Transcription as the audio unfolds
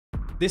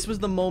This was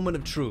the moment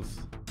of truth.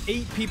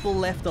 8 people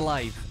left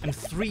alive, and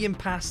 3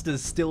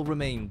 imposters still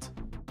remained.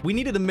 We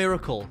needed a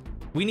miracle.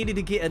 We needed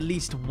to get at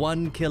least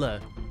 1 killer.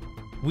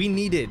 We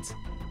needed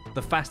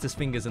the fastest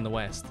fingers in the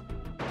West.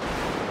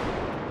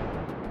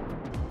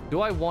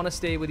 Do I want to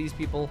stay with these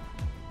people?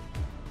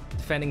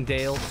 Defending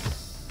Dale?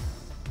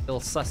 Little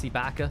sussy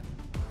backer.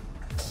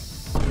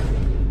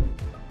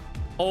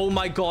 Oh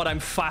my god, I'm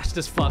fast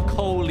as fuck.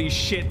 Holy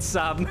shit,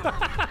 Sam.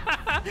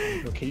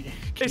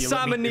 It's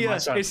Sam and Nia.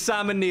 It's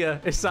Sam and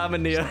Nia. It's Sam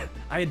and Nia.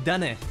 I had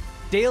done it.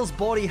 Dale's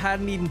body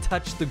hadn't even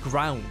touched the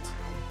ground.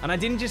 And I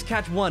didn't just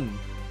catch 1.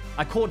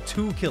 I caught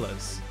 2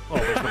 killers.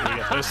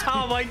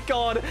 Oh my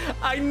god.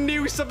 I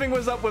knew something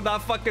was up with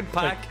that fucking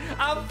pack.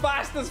 I'm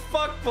fast as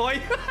fuck,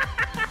 boy.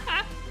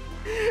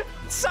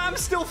 Sam's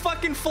still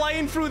fucking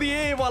flying through the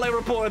air while I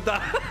reported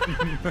that.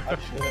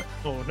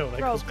 Oh no,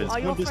 Bro, are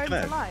your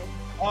friends alive?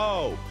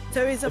 Oh,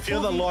 So is a if you're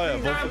the lawyer,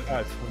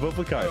 vote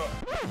for Kaif.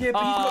 Yeah,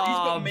 but he's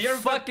got me.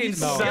 Fucking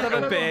son of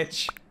a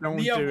bitch. Don't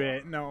do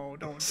it. No,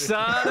 don't do it.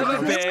 Son of a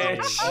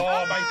bitch.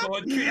 Oh my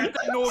god.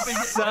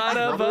 Son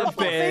of a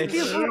Thank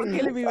you bitch. for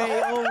killing me,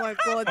 mate. Oh my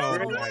god. Oh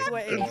I'm my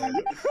sweating.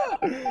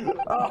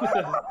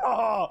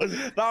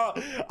 Now,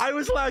 I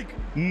was like,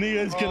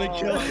 Nia's gonna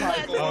kill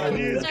him.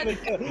 Nia's gonna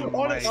kill him.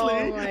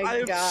 Honestly,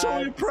 I am so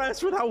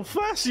impressed with how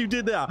fast you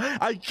did that.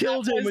 I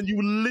killed him and you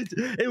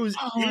it was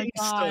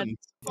instant.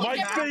 My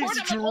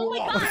face dropped.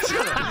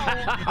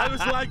 I was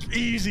like,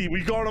 easy,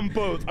 we got them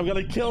both. I'm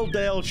gonna kill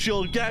Dale,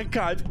 she'll get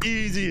Kaif,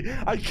 easy.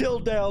 I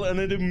killed Dale and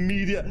it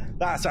immediate.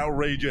 That's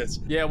outrageous.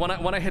 Yeah, when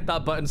I hit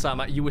that button,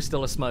 Sam, you were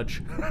still a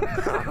smudge.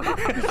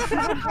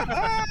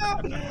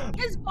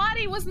 His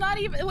body was not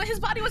even. His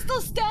body was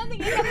still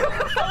standing. It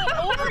hadn't fallen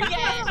over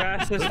yet.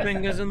 Fastest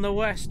fingers in the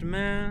West,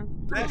 man.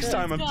 Next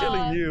time I'm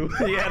killing you.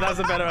 Yeah, that's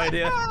a better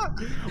idea.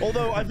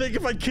 Although I think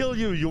if I kill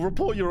you, you'll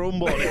report your own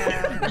body.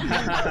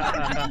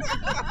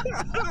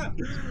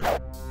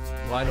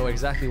 Well, I know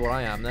exactly where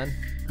I am then.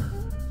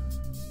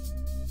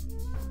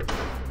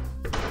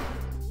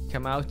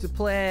 Come out to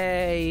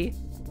play.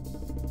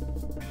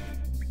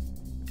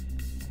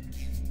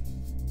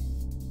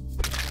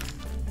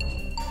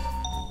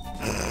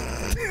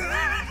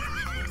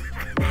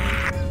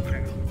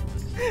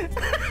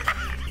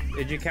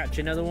 Did you catch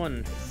another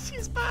one?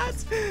 She's bad.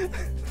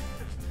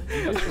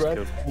 Green,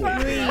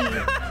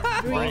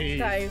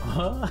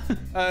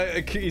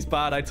 Kaif. He's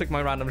bad. I took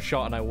my random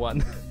shot and I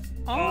won.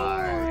 Oh,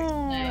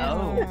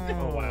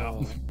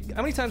 wow.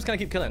 How many times can I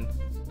keep killing?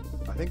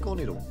 I think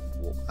only the.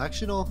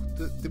 Actually, no.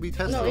 Did we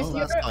test No, this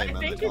last time? I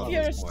think if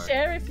you're a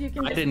sheriff, you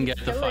can. I didn't get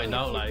to find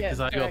out, like, because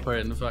I got put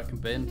in the fucking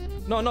bin.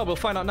 No, we'll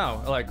find out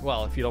now. Like,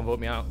 well, if you don't vote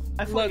me out.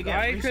 Look,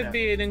 I could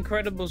be an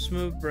incredible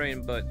smooth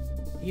brain, but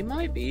he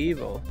might be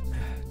evil.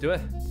 Do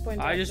it.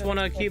 I just want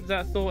to keep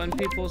that thought in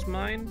people's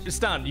minds. Just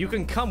stand. You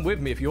can come with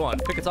me if you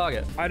want. Pick a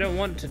target. I don't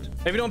want to.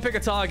 If you don't pick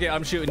a target,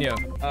 I'm shooting you. No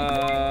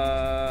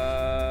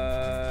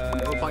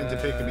point in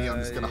picking me. I'm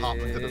just gonna hop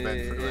into the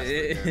vent for the rest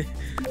of the game.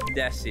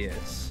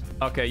 Decius.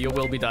 Okay, your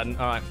will be done.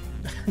 All right.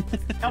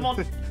 Come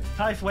on,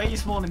 Kaif, where are you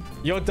spawning?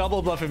 You're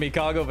double bluffing me,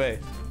 Cargo Bay.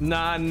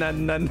 Nah. Come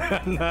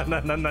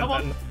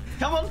on,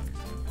 come on.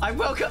 I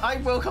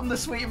welcome the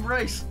sweet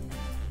embrace.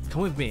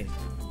 Come with me.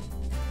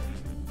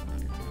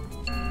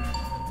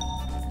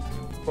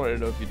 I don't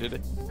know if you did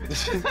it.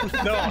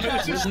 No,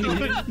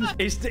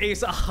 it's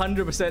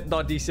 100%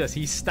 not DCS.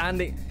 He's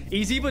standing.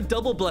 He's either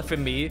double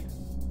bluffing me,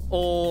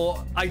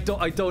 or I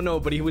don't know.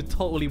 But he was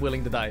totally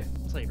willing to die.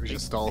 We're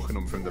just stalking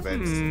him from the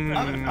vents.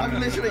 I'm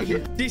literally here.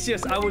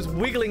 DCS, I was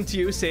wiggling to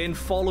you saying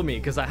follow me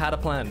because I had a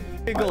plan.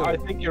 Wiggle. I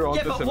think you're on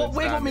Yeah, but what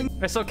wiggle mean?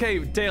 It's okay,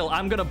 Dale.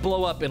 I'm gonna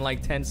blow up in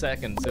like 10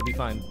 seconds. It'll be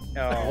fine.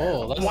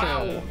 Oh, that's a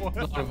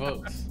lot of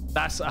votes.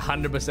 That's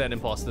 100%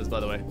 imposters, by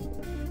the way.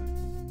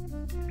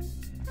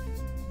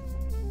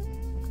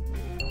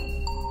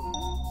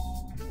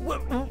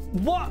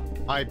 What?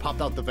 I popped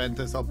out the vent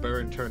and saw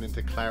Baron turn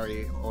into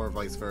Clary or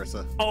vice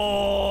versa.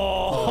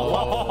 Oh!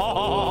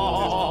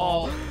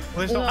 I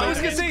was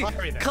gonna say,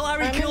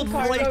 Clary killed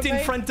right in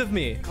front of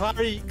me.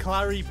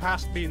 Clary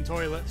passed me in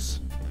toilets.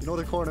 You know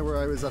the corner where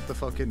I was at the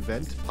fucking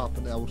vent,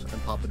 popping out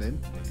and popping in?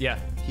 Yeah.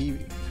 He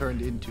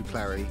turned into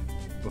Clary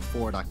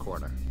before that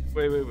corner.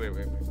 Wait.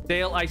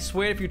 Dale, I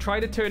swear if you try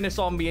to turn this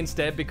on me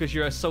instead because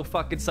you're so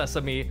fucking sus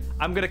of me,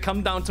 I'm gonna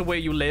come down to where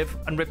you live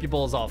and rip your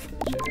balls off.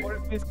 What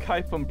if it's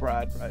Kaif and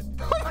Brad, right?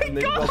 Oh my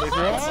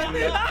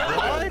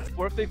god!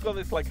 What if they've got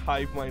this like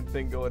hive mind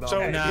thing going on? So,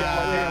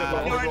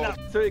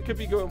 So it could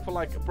be going for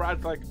like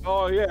Brad's like,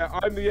 oh yeah,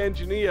 I'm the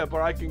engineer,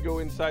 but I can go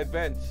inside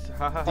vents.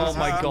 Oh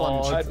my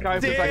god. And Kaif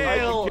is like, I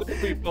can kill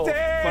people, but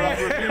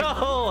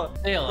I'm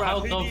Dale,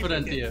 how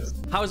confident are you?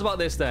 How's about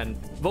this then?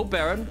 Vote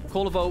Baron,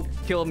 call a vote,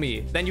 kill me.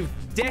 Then you've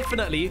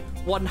definitely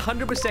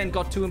 100%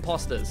 got 2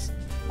 imposters.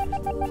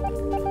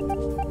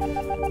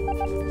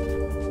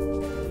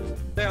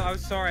 Dale, I'm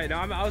sorry. No,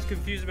 I was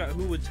confused about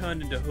who would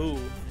turn into who.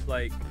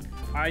 Like,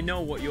 I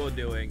know what you're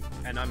doing,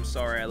 and I'm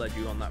sorry I led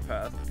you on that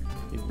path.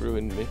 You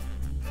ruined me.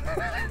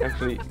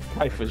 Actually,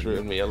 Kaif has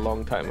ruined me a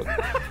long time ago.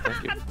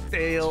 Thank you.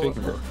 Dale.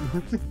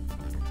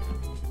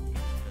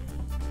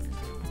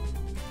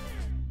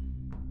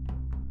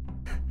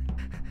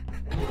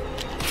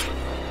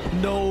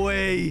 No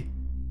way.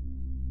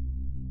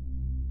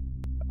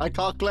 I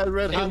caught Glenn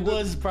red-handed. It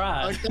was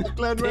Brad. I caught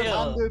Glenn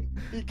red-handed.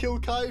 He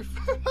killed Kaif.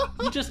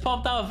 You just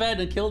popped out of bed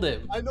and killed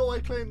him. I know I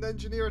claimed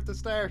engineer at the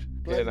start.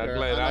 Glenn,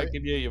 I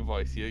can hear your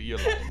voice. You're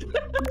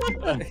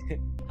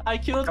lying. I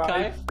killed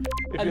Kaif,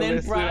 and then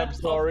Brad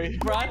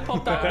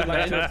popped out of the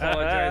vent.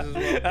 Apologize as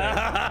well.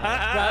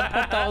 Brad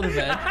popped out of the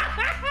vent,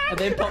 and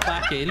then popped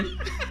back in.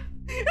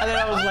 And then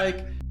I was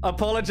like,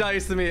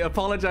 apologize to me,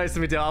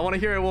 Dale. I want to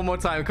hear it one more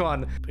time. Come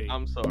on.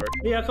 I'm sorry.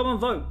 Yeah, come on,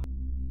 vote.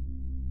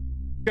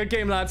 Good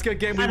game, lads. Good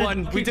game. We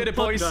won. We did it,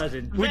 boys.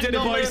 We did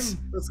it, boys.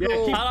 Let's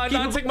go.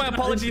 I'll take my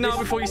apology now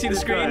before you see the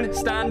screen.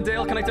 Stan,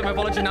 Dale, can I take my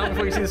apology now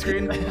before you see the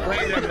screen? Wait a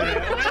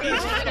minute.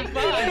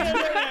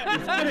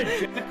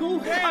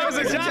 I was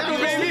a jackal,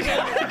 baby.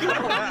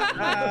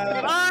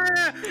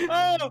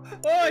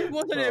 He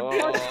wasn't an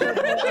imposter.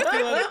 I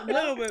feel a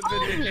little bit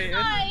vindicated.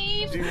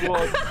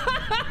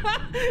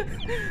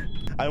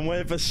 I'm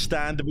waiting for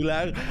Stan to be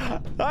like,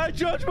 I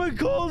judgment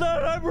called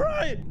out, I'm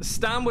right.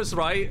 Stan was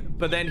right,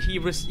 but then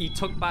he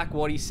took back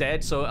what he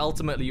said, so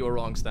ultimately you were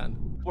wrong, Stan.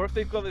 What if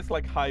they've got this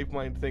like hive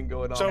mind thing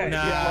going on? So,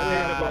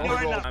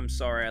 I'm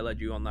sorry I led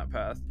you on that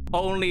path.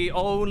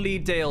 Only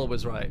Dale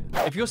was right.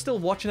 If you're still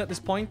watching at this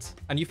point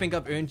and you think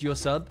I've earned your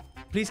sub,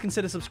 please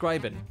consider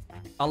subscribing.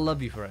 I'll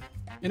love you for it.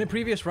 In a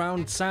previous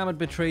round, Sam had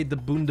betrayed the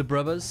Bunda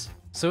brothers,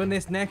 so in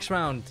this next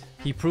round,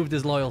 he proved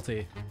his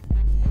loyalty.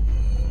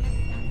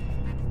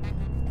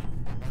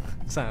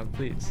 Sam,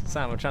 please.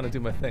 Sam, I'm trying to do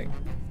my thing.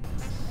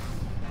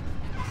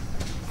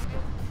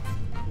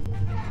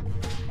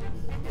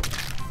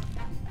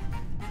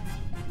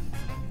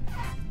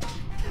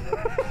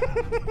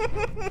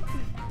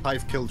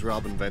 Kaif killed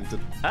Rob and vented.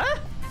 Huh?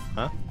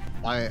 Huh?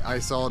 I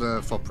saw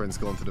the footprints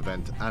go into the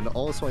vent, and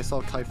also I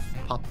saw Kaif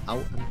pop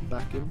out and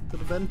back into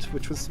the vent,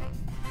 which was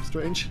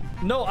strange.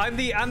 No, I'm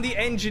the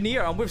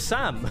engineer. I'm with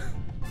Sam.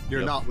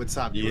 You're not with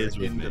Sam. You're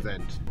in the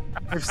vent.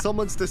 If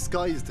someone's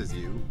disguised as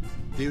you,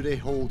 do they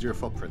hold your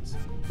footprints?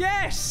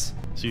 Yes.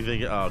 So you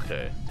think,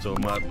 okay, so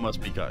it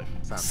must be Kaif.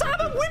 Sam,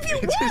 I'm with you.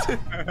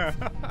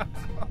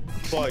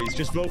 What? Boys,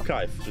 just vote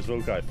Kaif. Just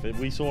vote Kaif.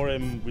 We saw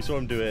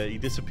him do it. He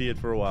disappeared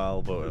for a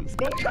while, vote him.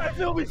 Vote Kaif,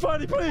 it'll be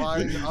funny, please.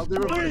 Fine, I'll do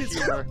it for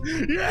humor.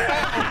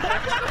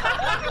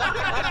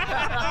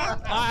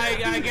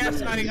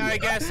 I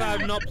guess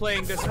I'm not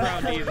playing this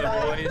round either,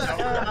 boys.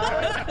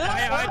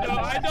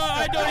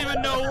 I don't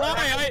even know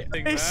why.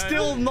 It's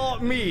still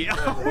not me.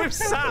 I'm with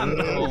Sam,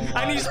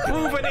 and he's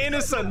proven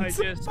innocent.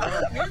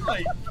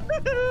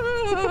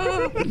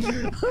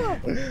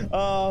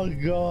 Oh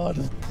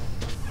God.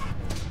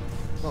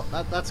 No,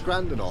 that's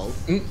grand and all,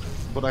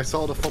 but I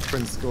saw the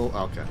footprints go.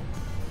 Okay.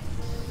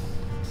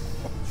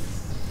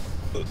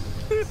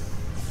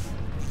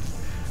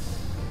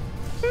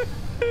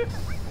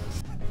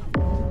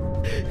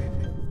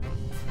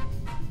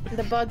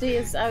 The body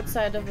is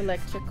outside of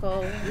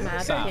electrical.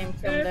 Matt came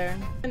from there.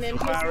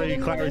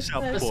 Clary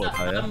self-report.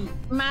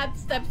 Matt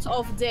stepped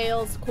off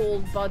Dale's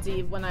cold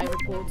body when I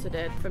reported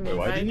it from you.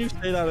 Why didn't you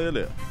say that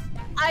earlier?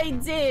 I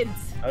did.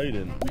 Oh, you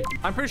didn't.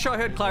 I'm pretty sure I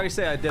heard Clary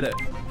say I did it.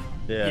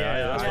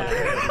 Yeah, that's what I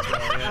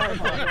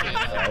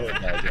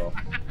heard.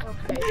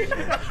 Okay.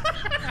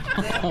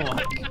 oh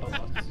my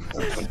God.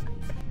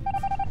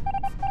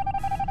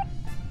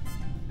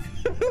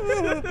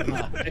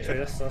 Actually,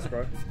 that's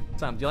bro.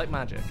 Sam, do you like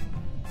magic?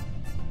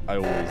 I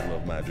always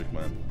love magic,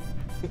 man.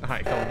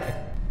 Alright, come on.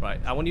 Right,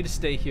 I want you to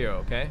stay here,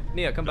 okay?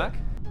 Nia, come back.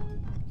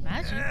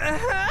 Magic?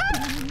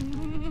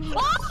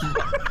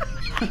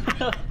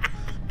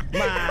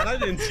 Man, I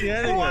didn't see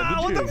anyone.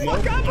 Wow, did what you? the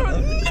fuck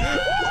happened?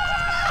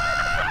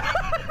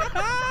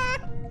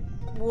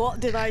 What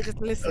did I just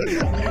listen to?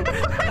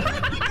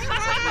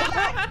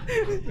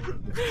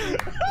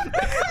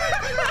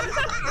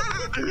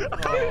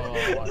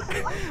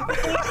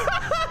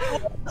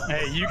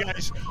 Hey, you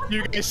guys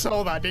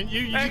saw that, didn't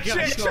you?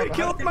 X-Ray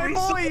killed my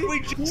boy!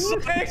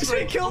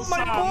 X-Ray killed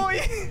my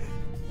boy!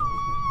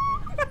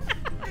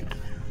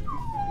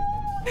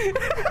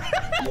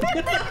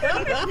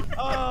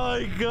 Oh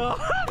my God.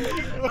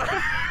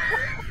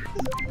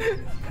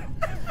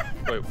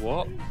 Wait,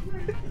 what?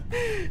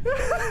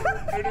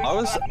 I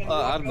was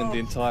admin the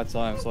entire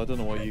time, so I don't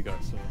know what you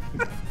guys saw.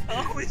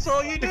 Oh, we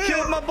saw you do. You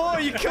killed my boy!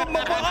 You killed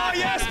my boy! Oh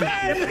yes,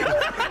 man!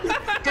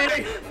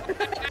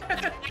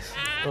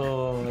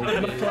 Oh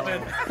my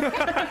God.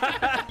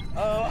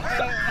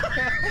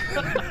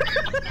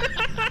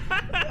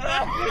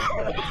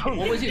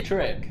 What was your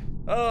trick?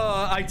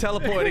 Oh, I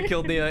teleported and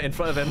killed Nia in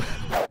front of him.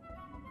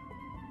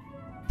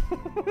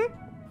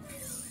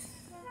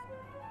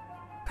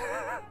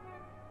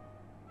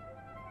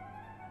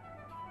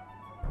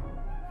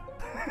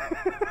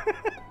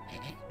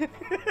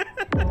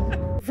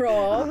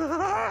 Rob.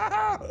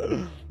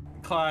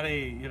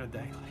 Clary, you're a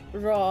dick.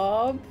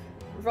 Rob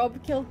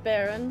killed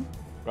Baron.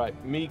 Right,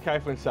 me,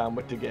 Kaif, and Sam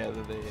were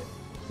together there.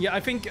 Yeah, I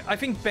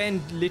think Ben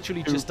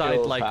literally just died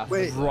like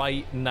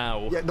right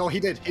now. Yeah, no, he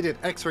did.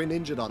 X-ray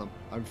ninja'd on him.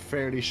 I'm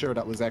fairly sure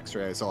that was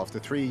X-ray I saw. After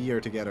 3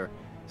 years together,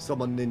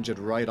 someone ninja'd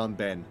right on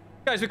Ben.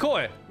 Guys, we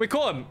caught it. We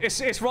caught him.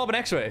 It's Rob and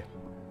X-Ray.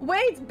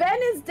 Wait, Ben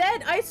is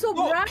dead. I saw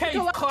Brad Kaif,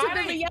 go up to the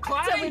Clary, reactor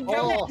Clary.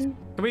 with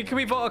Ben. Can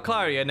we vote a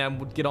Clary and then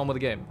we'll get on with the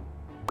game?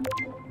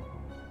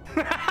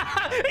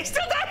 He's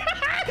still there!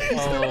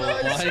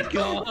 Oh my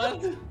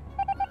god.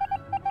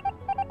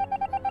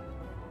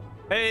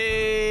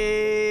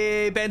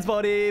 Hey, Ben's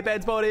body,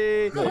 Ben's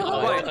body.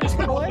 Right,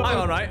 hang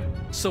on, right?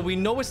 So we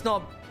know it's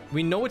not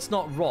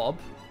Rob.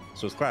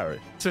 So it's Clary.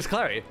 So it's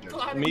Clary.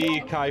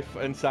 Me, Kaif,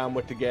 and Sam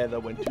were together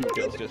when 2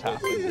 kills just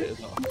happened.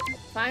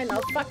 Fine,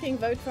 I'll fucking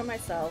vote for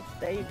myself.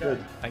 There you go.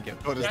 Thank you.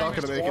 But it's not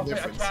going to make a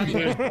difference.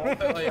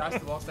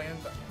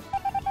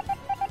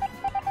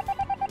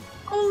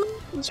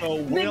 So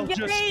we'll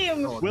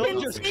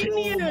just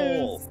kill them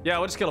all. Yeah,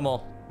 we'll just kill them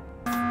all.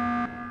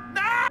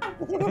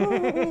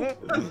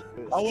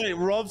 Oh wait,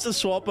 Rob's a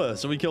swapper,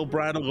 so we kill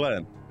Brad or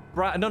Glenn.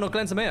 Brad? No,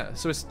 Glenn's a mayor,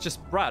 so it's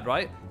just Brad,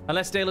 right?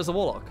 Unless Dale is a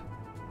warlock.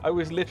 I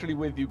was literally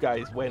with you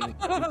guys when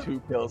the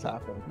 2 kills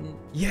happened.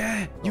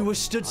 Yeah, you were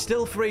stood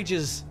still for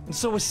ages, and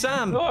so was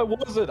Sam. No, I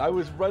wasn't. I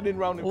was running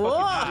around in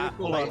fucking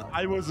circles.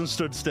 I wasn't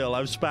stood still. I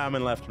was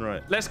spamming left and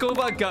right. Let's go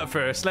by gut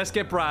first. Let's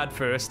get Brad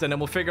first, and then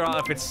we'll figure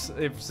out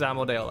if Sam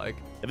or Dale like.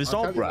 If it's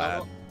not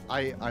Brad,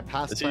 I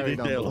passed It's Barry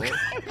either down Dale. below.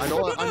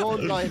 I know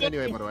I'm lying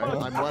anyway, by the way.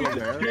 I'm well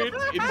aware.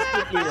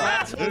 Instantly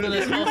laughed.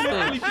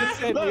 He just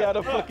said we had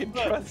a fucking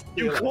trust.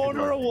 You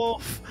corner a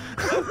wolf.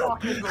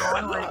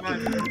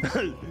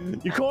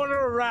 You corner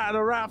a rat, and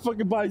a rat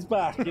fucking bites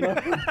back. You know.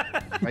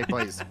 Right,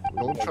 boys.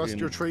 Don't trust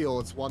your trio.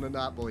 It's one and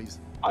that, boys.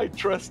 I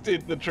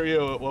trusted the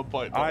trio at one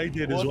point. I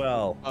did as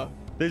well.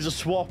 There's a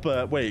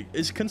swapper. Wait,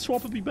 can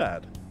swapper be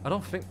bad? I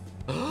don't think.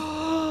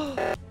 Oh,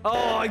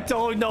 I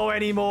don't know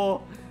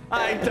anymore.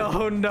 I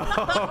don't know.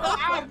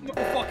 I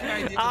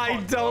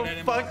don't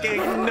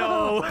fucking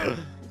know.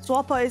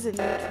 Swapper isn't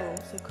neutral,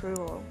 so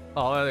cruel.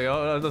 Oh, there we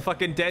go. The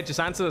fucking dead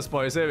just answered us,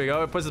 boys. There we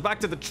go. It puts us back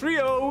to the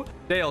trio.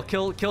 Dale,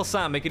 kill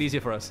Sam. Make it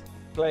easier for us.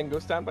 Glenn, go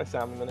stand by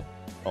Sam a minute.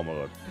 Oh my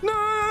god. No.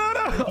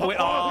 Oh, wait.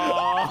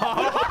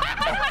 Oh.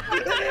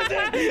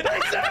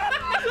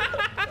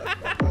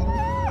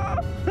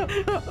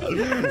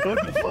 What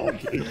the fuck?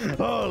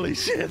 Holy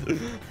shit.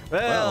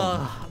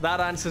 Well, that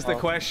answers the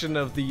question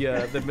of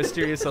the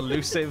mysterious,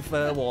 elusive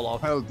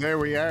warlock. Well, there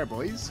we are,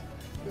 boys.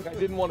 I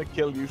didn't want to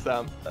kill you,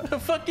 Sam.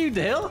 Fuck you,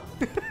 Dale.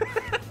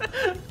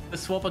 The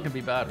swapper can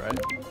be bad, right?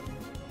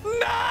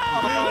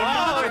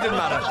 No, it didn't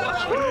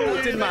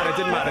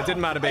matter. Didn't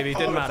matter, baby.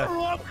 Didn't matter.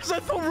 Because I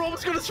thought Rob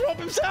was going to swap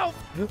himself.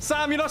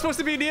 Sam, you're not supposed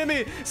to be near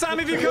me. Sam,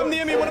 if you come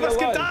near me, one of us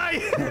can die.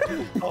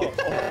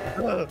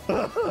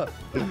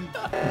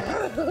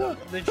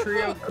 The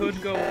trio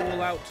could go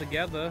all out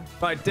together.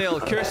 Right, Dale,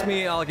 curse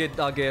me. I'll get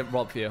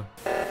Rob for you.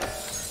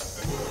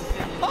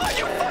 Oh,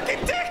 you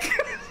fucking dick!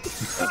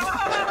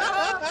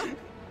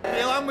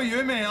 Dale, I'm with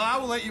you, mate. I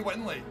will let you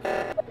win, like.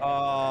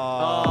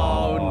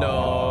 Oh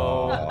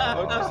no.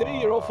 You say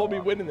you're all for me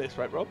winning this,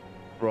 right, Rob?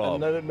 Rob,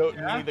 No,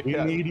 we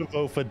need to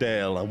vote for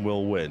Dale and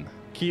we'll win.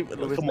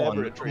 Come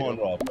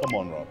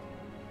on, Rob.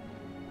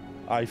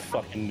 I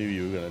fucking knew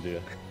you were gonna do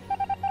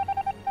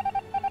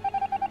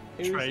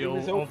it. Trail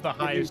of the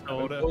highest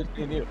order.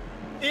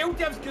 Dale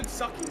gives good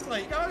suckings,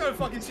 like. I'm not gonna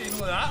fucking say no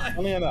to that.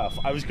 Funny enough,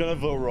 I was gonna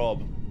vote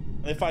Rob.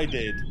 If I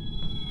did,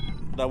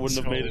 that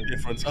wouldn't have made a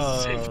difference.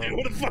 It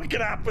would have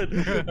fucking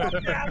happened.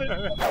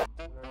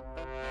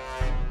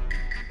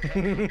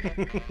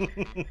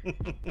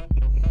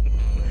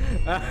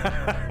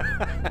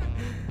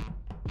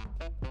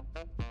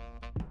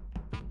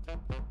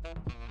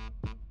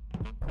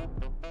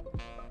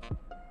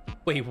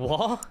 Wait,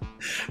 what?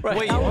 Right.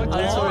 Wait,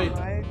 sorry.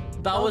 Right?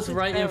 That was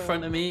right in terrible.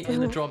 front of me in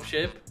the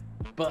dropship.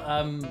 But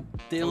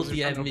Dale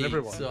DM'd me,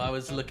 so I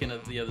was looking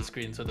at the other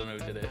screen, so I don't know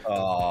who did it.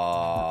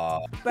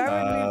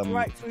 Baron moved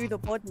right through the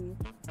body.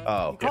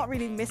 Oh. You can't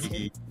really miss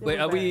him. Wait,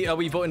 are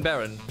we voting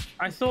Baron?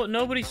 I thought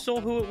nobody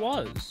saw who it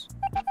was.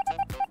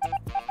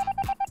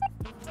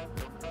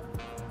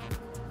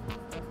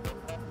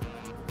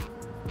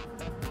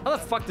 How the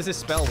fuck does this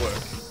spell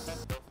work?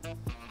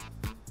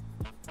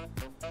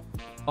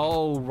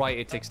 Oh, right,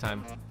 it takes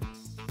time.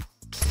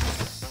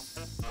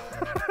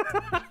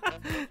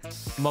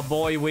 My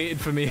boy waited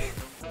for me.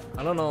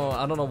 I don't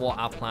know what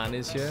our plan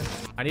is here.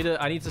 I need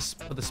to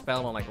put the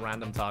spell on like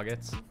random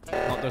targets,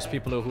 not those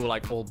people who are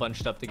like all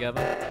bunched up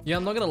together. Yeah,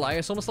 I'm not gonna lie,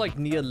 it's almost like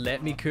Nia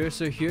let me curse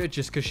her here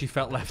just because she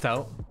felt left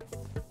out.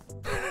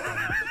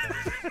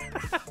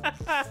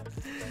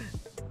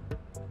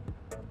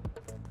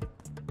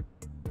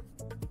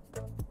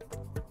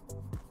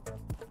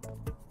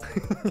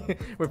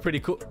 We're pretty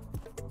cool.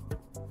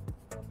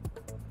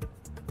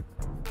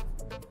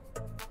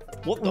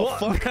 What the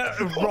fuck?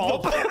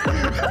 Rob?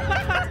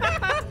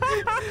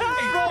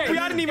 Rob, we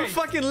hadn't even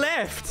fucking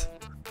left.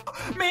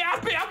 Mate,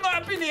 I'm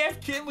not being the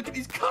FK. Look at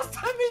these cost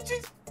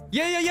damages.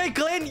 Yeah,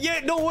 Glenn.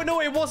 Yeah,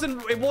 no, it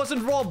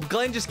wasn't Rob.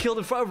 Glenn just killed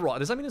in front of Rob.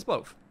 Does that mean it's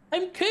both?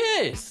 I'm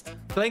cursed.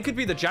 Glenn could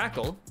be the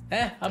jackal.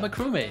 I'm a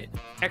crewmate.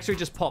 X-ray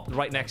just popped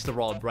right next to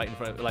Rob, right in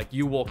front of, like,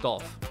 you walked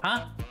off.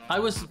 Huh? I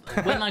was,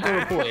 when I got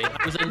reported,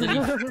 I was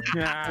underneath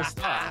the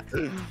stack.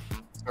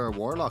 Or a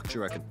warlock, do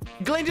you reckon?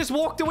 Glenn just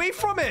walked away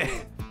from it.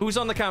 Who's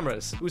on the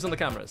cameras? Who's on the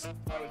cameras?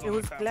 It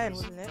was Glenn,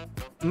 wasn't it?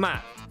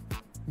 Matt.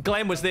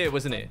 Glenn was there,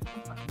 wasn't he?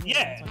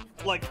 Yeah,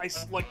 like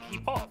he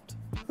popped.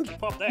 He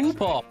popped X. Who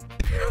popped?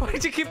 Why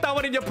did you keep that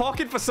one in your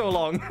pocket for so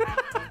long?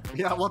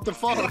 Yeah, what the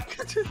fuck?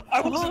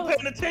 I wasn't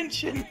paying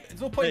attention.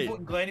 There's no point in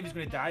voting Glenn if he's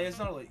going to die,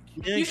 isn't there? Like,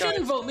 You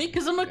shouldn't vote me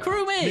because I'm a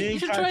crewmate. You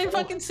should try and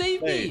fucking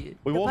save me.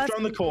 We walked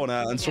around the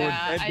corner and saw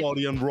a dead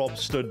body and Rob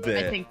stood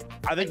there.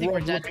 I think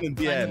Rob's looking at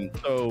the end,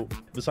 so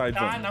besides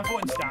Stan, I'm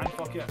voting Stan,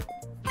 fuck it.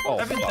 Oh,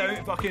 Every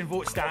doubt, fucking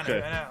vote Stan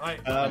okay. out,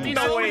 innit? Like,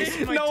 No way,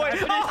 no way.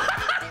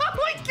 Oh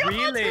my god!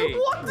 Really?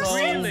 What the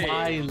Really? Oh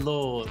my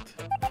lord.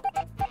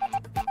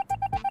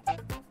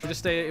 You just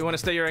stay. You want to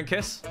stay here and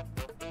kiss?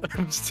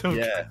 I'm still.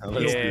 Yeah.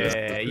 Let's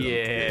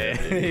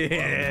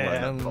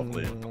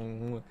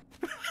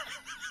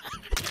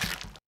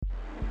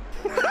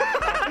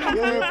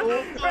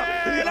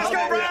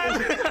go,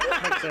 Brad!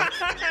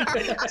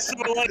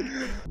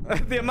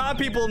 The amount of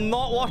people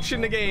not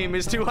watching the game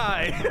is too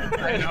high.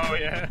 I know,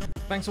 yeah.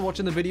 Thanks for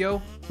watching the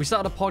video. We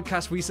started a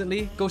podcast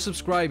recently. Go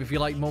subscribe if you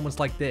like moments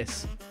like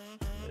this.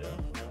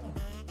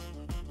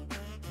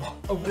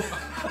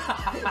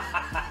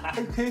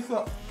 Kaif,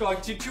 Go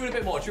on, chew it a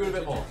bit more, chew it a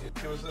bit more.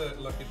 give us a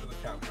look into the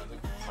camera.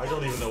 I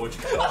don't even know what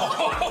you.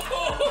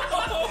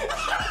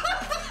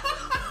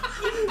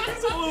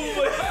 Oh